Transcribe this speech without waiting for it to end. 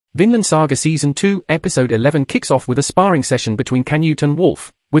Vinland Saga Season 2, Episode 11 kicks off with a sparring session between Canute and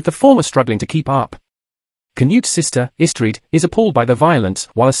Wolf, with the former struggling to keep up. Canute's sister, Istrid, is appalled by the violence,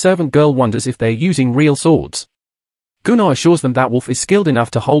 while a servant girl wonders if they're using real swords. Gunnar assures them that Wolf is skilled enough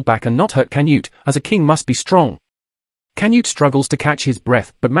to hold back and not hurt Canute, as a king must be strong. Canute struggles to catch his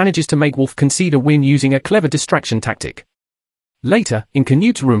breath, but manages to make Wolf concede a win using a clever distraction tactic. Later, in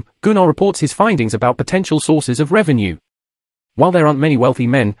Canute's room, Gunnar reports his findings about potential sources of revenue. While there aren't many wealthy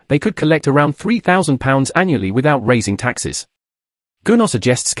men, they could collect around £3,000 annually without raising taxes. Gunnar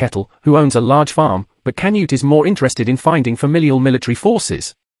suggests Ketil, who owns a large farm, but Canute is more interested in finding familial military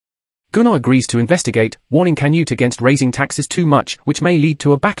forces. Gunnar agrees to investigate, warning Canute against raising taxes too much, which may lead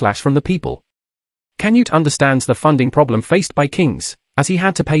to a backlash from the people. Canute understands the funding problem faced by kings, as he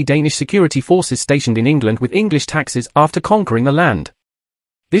had to pay Danish security forces stationed in England with English taxes after conquering the land.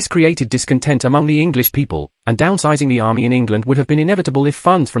 This created discontent among the English people, and downsizing the army in England would have been inevitable if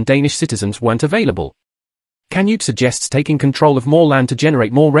funds from Danish citizens weren't available. Canute suggests taking control of more land to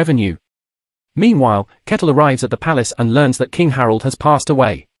generate more revenue. Meanwhile, Ketil arrives at the palace and learns that King Harald has passed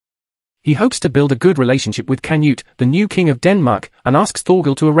away. He hopes to build a good relationship with Canute, the new king of Denmark, and asks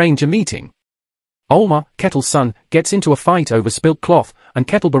Thorgil to arrange a meeting. Olmar, Ketil's son, gets into a fight over spilt cloth, and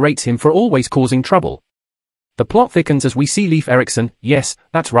Ketil berates him for always causing trouble. The plot thickens as we see Leif Erikson, yes,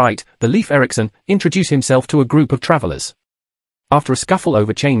 that's right, the Leif Erikson, introduce himself to a group of travelers. After a scuffle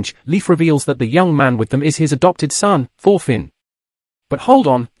over change, Leif reveals that the young man with them is his adopted son, Thorfinn. But hold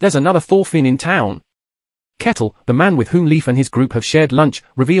on, there's another Thorfinn in town. Ketil, the man with whom Leif and his group have shared lunch,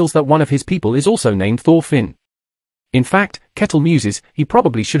 reveals that one of his people is also named Thorfinn. In fact, Ketil muses, he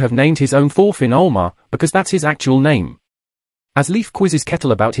probably should have named his own Thorfinn Olmar, because that's his actual name. As Leif quizzes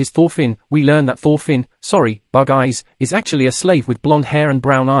Ketil about his Thorfinn, we learn that Thorfinn, Bug Eyes, is actually a slave with blonde hair and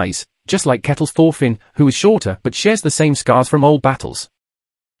brown eyes, just like Ketil's Thorfinn, who is shorter but shares the same scars from old battles.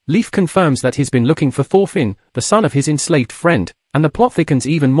 Leif confirms that he's been looking for Thorfinn, the son of his enslaved friend, and the plot thickens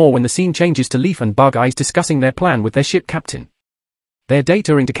even more when the scene changes to Leif and Bug Eyes discussing their plan with their ship captain. They're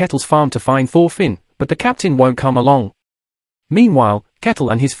detoring to Ketil's farm to find Thorfinn, but the captain won't come along. Meanwhile,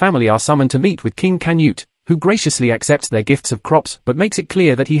 Ketil and his family are summoned to meet with King Canute, who graciously accepts their gifts of crops but makes it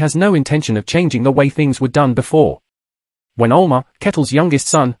clear that he has no intention of changing the way things were done before. When Olmar, Ketil's youngest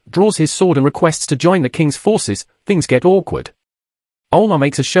son, draws his sword and requests to join the king's forces, things get awkward. Olmar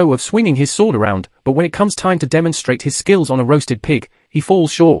makes a show of swinging his sword around, but when it comes time to demonstrate his skills on a roasted pig, he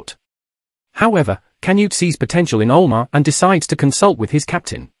falls short. However, Canute sees potential in Olmar and decides to consult with his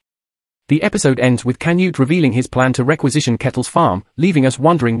captain. The episode ends with Canute revealing his plan to requisition Ketil's farm, leaving us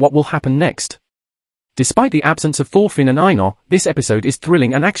wondering what will happen next. Despite the absence of Thorfinn and Einar, this episode is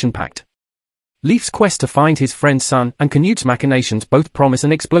thrilling and action-packed. Leif's quest to find his friend's son and Canute's machinations both promise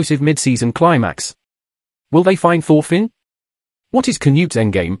an explosive mid-season climax. Will they find Thorfinn? What is Canute's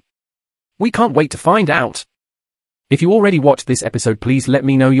endgame? We can't wait to find out. If you already watched this episode, please let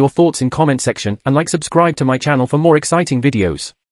me know your thoughts in comment section and subscribe to my channel for more exciting videos.